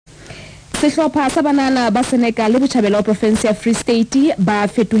Sehlopha sa banana ba Senegal le botjhabela wa province ya Free State ba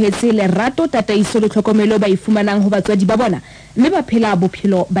fetohetse lerato tataiso le tlhokomelo ba ifumanang ho batswadi ba bona mme ba phela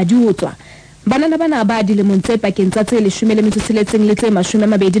bophelo ba diutswa. Banana bana ba dilemong tse pakeng tsa tse 16 le tse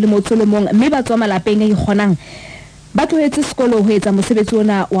 21 mme ba tswa malapeng a ikgonang ba tlohetse sekolo ho etsa mosebetsi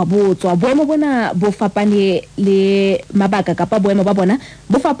ona wa botswa. Boemo bona bo fapane le mabaka kapa boemo ba bona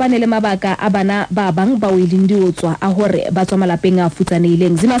bo fapane le mabaka a bana ba bang ba wileng diotswa a hore ba tswa malapeng a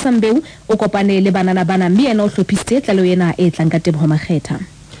futsanehileng. Zima Sambeu o kopane le banana bana mme yena o hlophisitse tlalo yena e tlang ka Teboho Makgetha.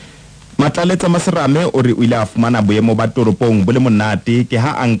 Matlaletsa Maserame o re o ile a fumana boemo ba toropong bo le monate ke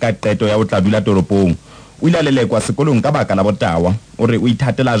ha a nka qeto ya ho tla dula toropong. O ile a lelekwa sekolong ka baka la botawa. O re o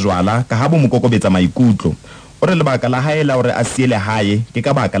ithatela jwala ka ha bo mokokobetsa maikutlo. O re lebaka la hae la hore a siele hae ke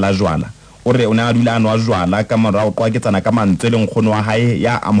ka baka la jwala. O re o ne a dula a nwa jwala ka morao qwaketsana ka mantswe le nkgono wa hae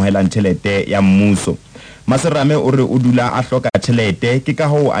ya amohelang tjhelete ya mmuso. Maserame o re o dula a hloka tjhelete ke ka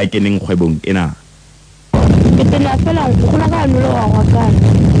ho a keneng kgwebong ena. Ke tena fela gona ka nolo wa ngwakana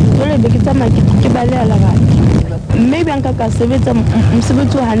jole be ke tsamaya ke balela batho mme ba nka ka sebetsa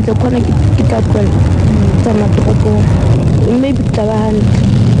mosebetsi wa hantle khona ke tla tloela tsama toropong mme ke tla ba hantle.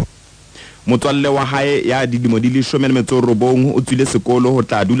 Motswalle wa hae ya dilemo di 19 o tswile sekolo ho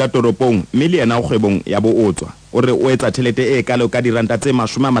tla dula toropong mme le yena o kgwebong ya bootswa. O re o etsa tjhelete e kalo ka diranta tse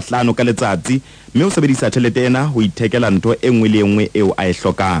 50 ka letsatsi mme o sebedisa tjhelete ena ho ithekela ntho e nngwe le enngwe eo a e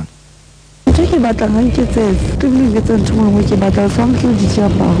hlokang. Ke batla hanke tse ke tse ntho mo ke batla sa motho di tsa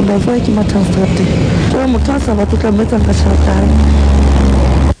ba ho ba fa ke mathasate tla motho sa ba tla metsa ka tjhelete.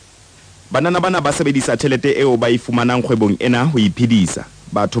 Banana bana ba sebedisa tjhelete eo ba ifumanang kgwebong ena ho iphedisa.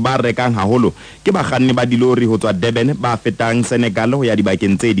 Batho ba rekang haholo ke bakganni ba dilori ho tswa Durban ba fetang Senegal ho ya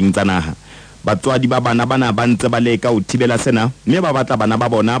dibakeng tse ding tsa naha. Batswadi ba bana ba ntse ba leka ho thibela sena mme ba batla bana ba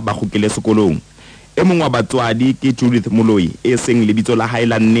bona ba kgukele sekolong. E mong wa batswadi ke Judith Moloi e seng lebitso la hae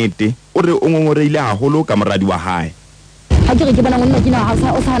la nnete o re o ngongoreile haholo ka moradi wa hae. Ha ke re ke bona ngwana ke na ha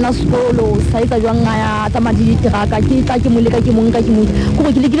o sa na sekolo sa etsa jwang ngaya tsa madi tiraka ke tla ke moleka ke mong go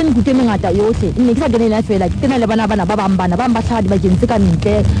ke lekile ngute mengata yohle nne ke sa kenela fela ke tena le bana ba bang ba tlhadi ba kentse ka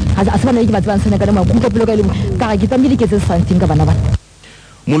ntle ha se bana ke ba tsebang sena ka le makutlo pelo ka le ka ke tsamile ke tse something ka bana ba.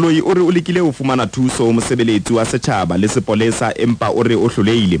 Moloi o re o lekile ho fumana thuso ho mosebeletsi wa setjhaba le sepolesa empa o re o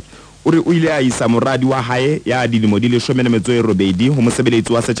hloleile. O re o ile a isa moradi wa hae ya dilemo di 18 ho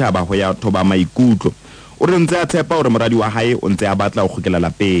mosebeletsi wa setjhaba ho ya thoba maikutlo. O re ntse a tshepa hore moradi wa hae o ntse a batla ho kgukela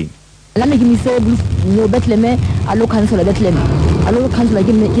lapeng. La me ke mise no Bethlehem a lo cancela Bethlehem a lo cancela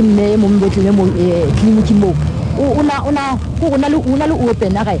ke mme mo Bethlehem mo clinic mo ona le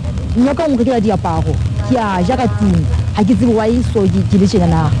open a re nyoka o nkela diaparo ke a ja ka tsing ha ke tsebe why so ke le tshena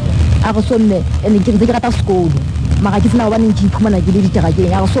na a go sonne ene ke rata sekolo mara ke tsena ba neng ke iphumana ke le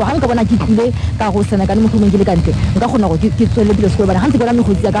diterakeng ya so ha nka bona ke tlile ka go sena ka le mohlomong ke le kantle nka khona go ke tswele pele sekolo bana ha ntse bona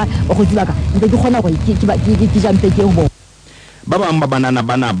mekgotsi ya ka go tsibaka ntse ke khona go ke jampe ke ho. Ba bang ba banana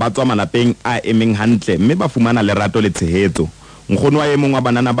bana ba tswa malapeng a emeng hantle mme ba fumana lerato le tshehetso. Nkgono wa emong wa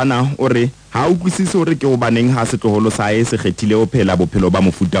banana bana o re ha o kwisise hore ke ho baneng ha setloholo sa hae se kgethile ho phela bophelo ba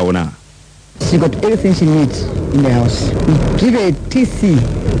mofuta ona. She got everything she needs in the house. Give her TC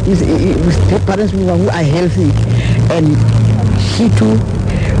with her parents who are healthy, and she too,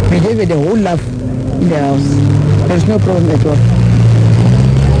 we gave her the whole love in the house. There's no problem at all.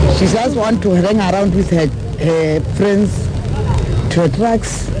 She just want to hang around with her friends, to her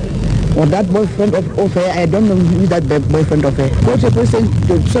trucks, or that boyfriend of her. I don't know who that boyfriend of her. Go to the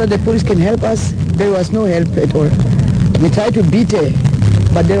police so that the police can help us. There was no help at all. We tried to beat her,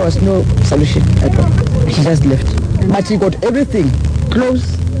 but there was no solution at all. She just left. But she got everything,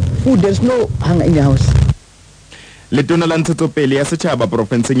 clothes, food. There's no hunger in the house. Letona la ntshetsopele ya setjhaba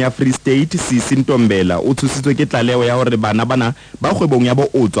provinseng ya Free State Sisi Ntombela o thusitswe ke tlaleo ya hore bana ba kgwebong ya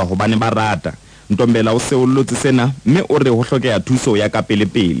bootswa hobane ba rata. Ntombela o se o lotse sena mme o re ho hlokeha thuso ya ka pele.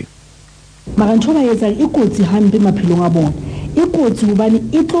 Mara ntho ba etsa e kotsi hampe maphelong a bona. E kotsi hobane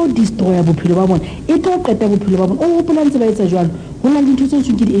e tlo destroy bophelo ba bona, e tlo qeta bophelo ba bona. O hopola ntse ba etsa jwalo ho na le ntho tse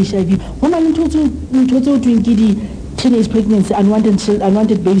tsweng ke di HIV, ho na le ntho tse tsweng ke di teenage pregnancy,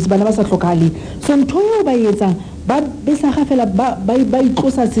 unwanted babies, bana ba sa hlokahale. So ntho eo ba etsang ba besa ga fela ba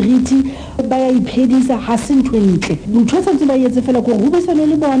itlosa seriti ba ya iphedisa ha se ntho ntle. Ntho tse ba etse fela go rubesana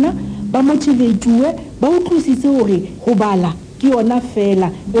le bona ba motivateuwe ba utlwisise hore ho bala ke yona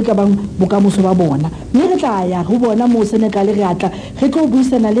fela e ka bang bokamoso ba bona. Mme re tla ya go bona mo Senegal re atla re tlo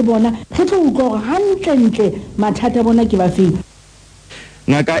buisana le bona re tlo utlwa gore hantle mathata bona ke ba feng.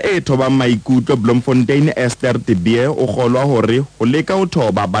 Ngaka e thoba maikutlo Bloemfontein Esther Tebie o kgolwa hore ho leka ho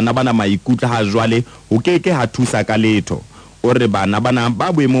thoba bana maikutlo ha jwale ho keke ha thusa ka letho. O re bana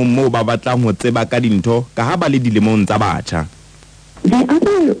ba boemong moo ba batlang ho tseba ka dintho ka ha ba le dilemong tsa batjha. The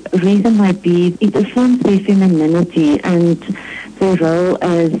other reason might be it affirms their femininity and their role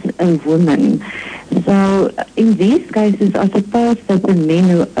as a woman. So in these cases, I suppose that the men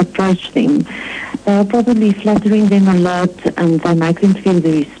who approach them, they are probably flattering them a lot, and they make them feel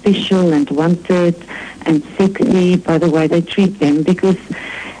very special and wanted and sexy by the way they treat them, because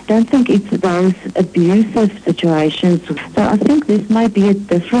I don't think it's those abusive situations. So I think this might be a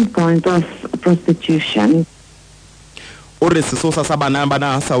different kind of prostitution. O re sesosa sa bana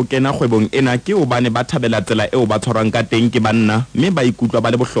sa o kena kgwebong ena ke o bane ba thabela tsela eo ba tshwarwang ka teng ke banna mme ba ikutlwa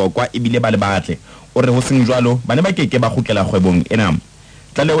ba le bohlokwa ebile ba le batle. O re ho seng jwalo bane ba keke ba kgutlela kgwebong ena.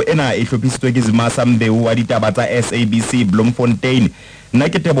 Tlaleo ena e hlophisitswe ke Zimasa Mbeu wa ditaba tsa SABC Bloemfontein. Nna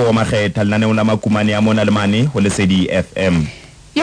ke Teboho Makgetha lenaneo la Makumane ya mona le mane ho Lesedi FM.